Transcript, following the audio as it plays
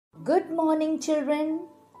Good morning, children.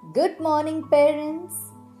 Good morning, parents.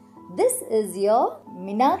 This is your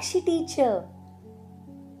Meenakshi teacher.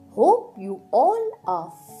 Hope you all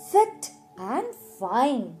are fit and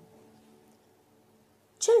fine.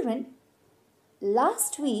 Children,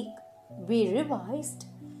 last week we revised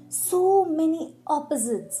so many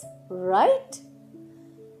opposites, right?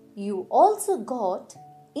 You also got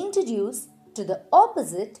introduced to the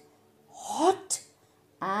opposite hot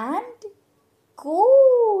and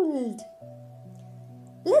cold.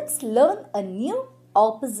 Let's learn a new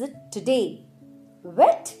opposite today.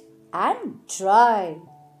 Wet and dry.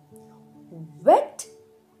 Wet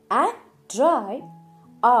and dry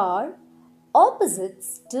are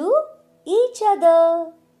opposites to each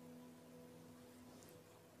other.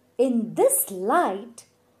 In this light,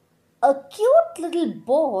 a cute little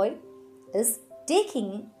boy is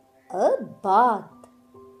taking a bath.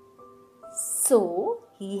 So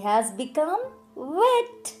he has become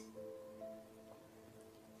wet.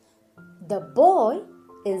 The boy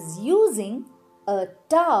is using a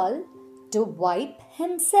towel to wipe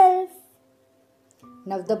himself.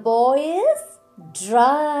 Now the boy is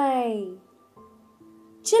dry.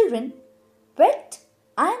 Children, wet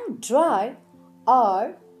and dry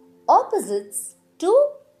are opposites to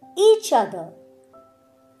each other.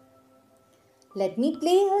 Let me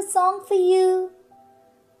play a song for you.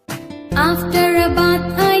 After a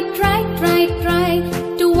bath I try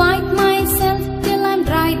to wipe myself till I'm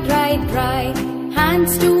dry.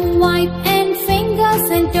 Hands to wipe and fingers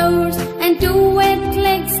and toes and two wet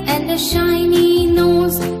legs and a shiny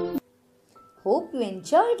nose. Hope you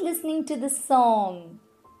enjoyed listening to this song.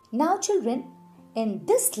 Now children, in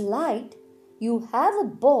this light you have a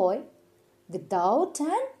boy without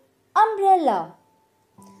an umbrella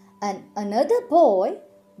and another boy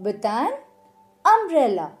with an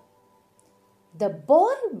umbrella. The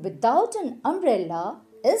boy without an umbrella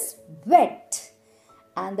is wet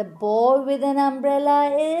and the boy with an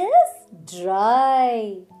umbrella is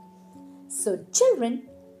dry. So children,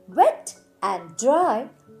 wet and dry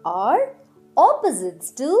are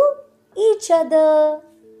opposites to each other.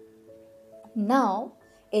 Now,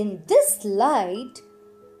 in this light,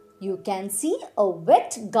 you can see a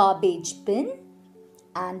wet garbage bin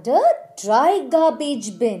and a dry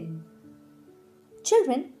garbage bin.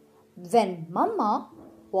 Children, when Mama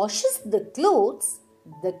washes the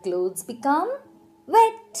clothes become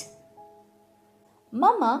wet.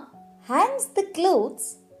 Mama hangs the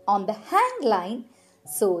clothes on the hang line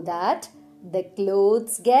so that the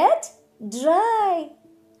clothes get dry.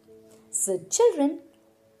 So children,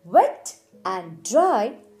 wet and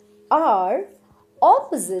dry are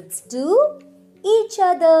opposites to each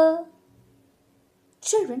other.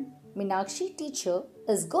 Children, Meenakshi teacher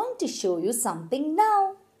is going to show you something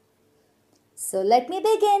now. So let me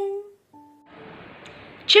begin.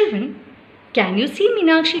 Children, can you see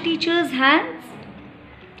Meenakshi teacher's hands?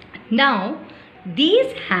 Now,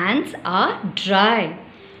 these hands are dry.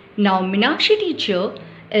 Now, Meenakshi teacher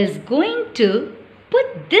is going to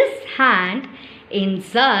put this hand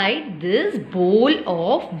inside this bowl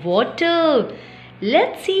of water.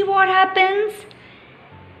 Let's see what happens.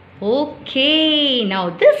 Okay,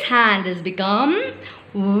 now this hand has become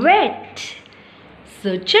wet.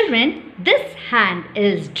 So children, this hand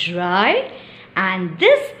is dry and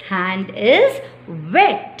this hand is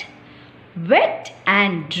wet. Wet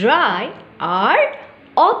and dry are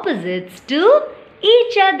opposites to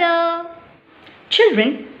each other.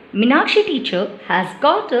 Children, Meenakshi teacher has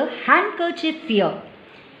got a handkerchief here.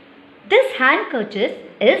 This handkerchief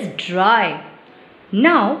is dry.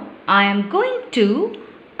 Now I am going to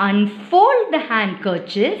unfold the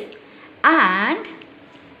handkerchief and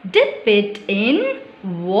dip it in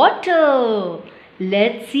water.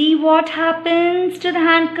 Let's see what happens to the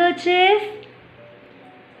handkerchief.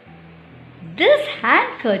 This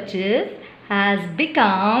handkerchief has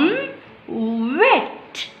become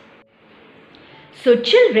wet. So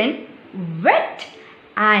children, wet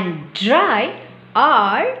and dry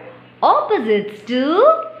are opposites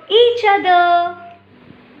to each other.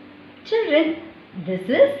 Children, this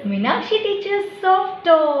is Meenakshi teacher's soft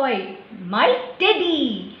toy, my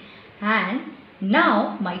teddy. And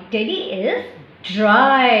now my teddy is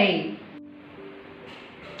dry.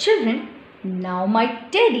 Children, now my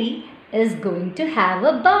teddy is going to have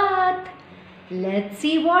a bath. Let's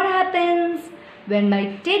see what happens. When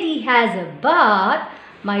my teddy has a bath,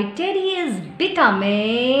 my teddy is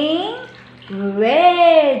becoming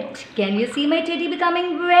wet. Can you see my teddy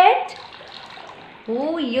becoming wet?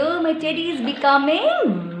 Oh yeah, my teddy is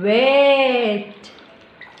becoming wet.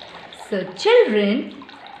 So children,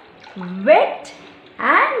 wet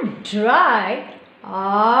and dry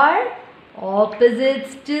are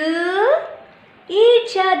opposites to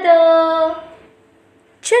each other.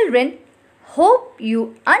 Children, hope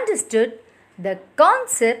you understood the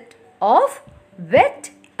concept of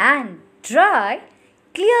wet and dry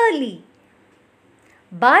clearly.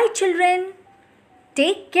 Bye children.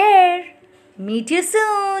 Take care. Meet you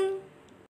soon.